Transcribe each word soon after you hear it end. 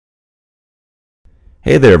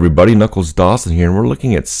Hey there everybody, Knuckles Dawson here, and we're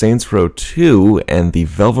looking at Saints Row 2 and the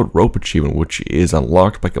Velvet Rope achievement, which is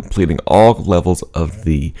unlocked by completing all levels of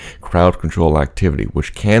the crowd control activity,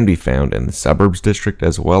 which can be found in the Suburbs District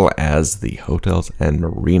as well as the Hotels and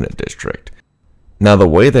Marina District. Now the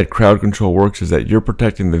way that crowd control works is that you're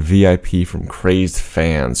protecting the VIP from crazed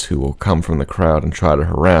fans who will come from the crowd and try to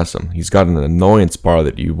harass him. He's got an annoyance bar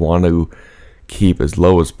that you want to keep as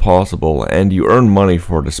low as possible, and you earn money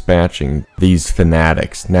for dispatching these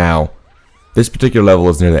fanatics. Now, this particular level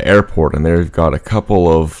is near the airport, and they've got a couple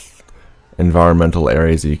of environmental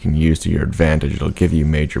areas that you can use to your advantage. It'll give you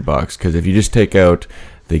major bucks, because if you just take out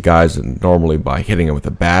the guys normally by hitting them with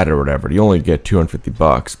a bat or whatever, you only get 250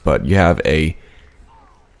 bucks, but you have a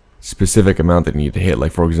specific amount that you need to hit.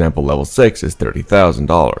 Like, for example, level 6 is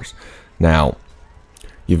 $30,000. Now,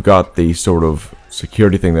 you've got the sort of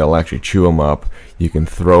security thing that'll actually chew them up. You can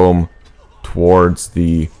throw them towards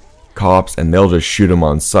the cops and they'll just shoot them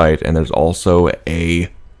on sight. And there's also a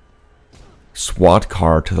SWAT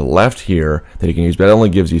car to the left here that you can use, but it only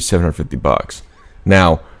gives you 750 bucks.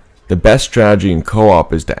 Now, the best strategy in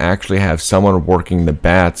co-op is to actually have someone working the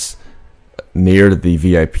bats near the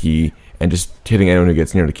VIP and just hitting anyone who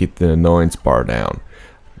gets near to keep the annoyance bar down.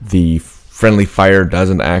 The friendly fire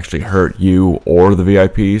doesn't actually hurt you or the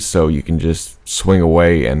VIPs, so you can just swing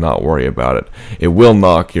away and not worry about it. It will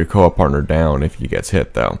knock your co-op partner down if he gets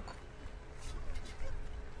hit, though.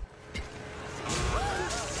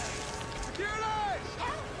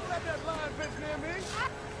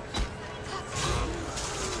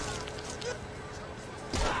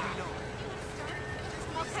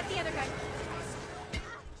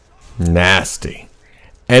 Nasty.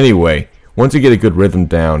 Anyway, once you get a good rhythm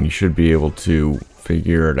down, you should be able to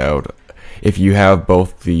figure it out. If you have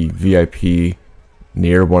both the VIP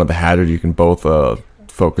near one of the hazards, you can both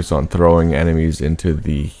focus on throwing enemies into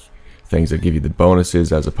the things that give you the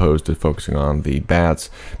bonuses as opposed to focusing on the bats,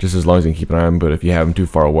 just as long as you can keep an eye on them. But if you have them too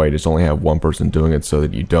far away, just only have one person doing it so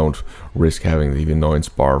that you don't risk having the annoyance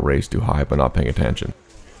bar raised too high by not paying attention.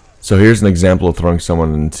 So here's an example of throwing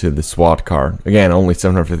someone into the SWAT car. Again, only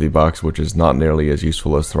 750 bucks, which is not nearly as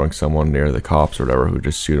useful as throwing someone near the cops or whatever who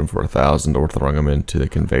just shoot them for 1,000, or throwing them into the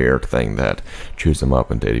conveyor thing that chews them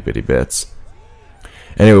up into itty bitty bits.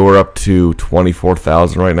 Anyway, we're up to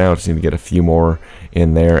 24,000 right now. Just need to get a few more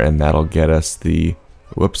in there, and that'll get us the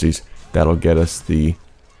whoopsies. That'll get us the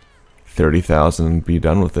 30,000 and be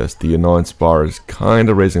done with this. The annoyance bar is kind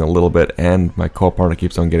of raising a little bit, and my co-op partner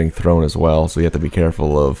keeps on getting thrown as well, so you have to be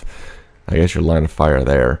careful of, I guess, your line of fire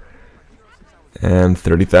there. And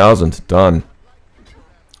 30,000 done.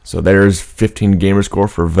 So there's 15 gamer score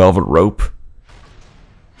for Velvet Rope,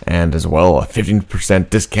 and as well a 15%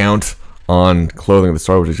 discount on clothing at the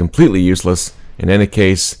store, which is completely useless. In any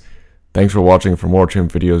case, thanks for watching. For more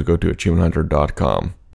achievement videos, go to achievementhunter.com.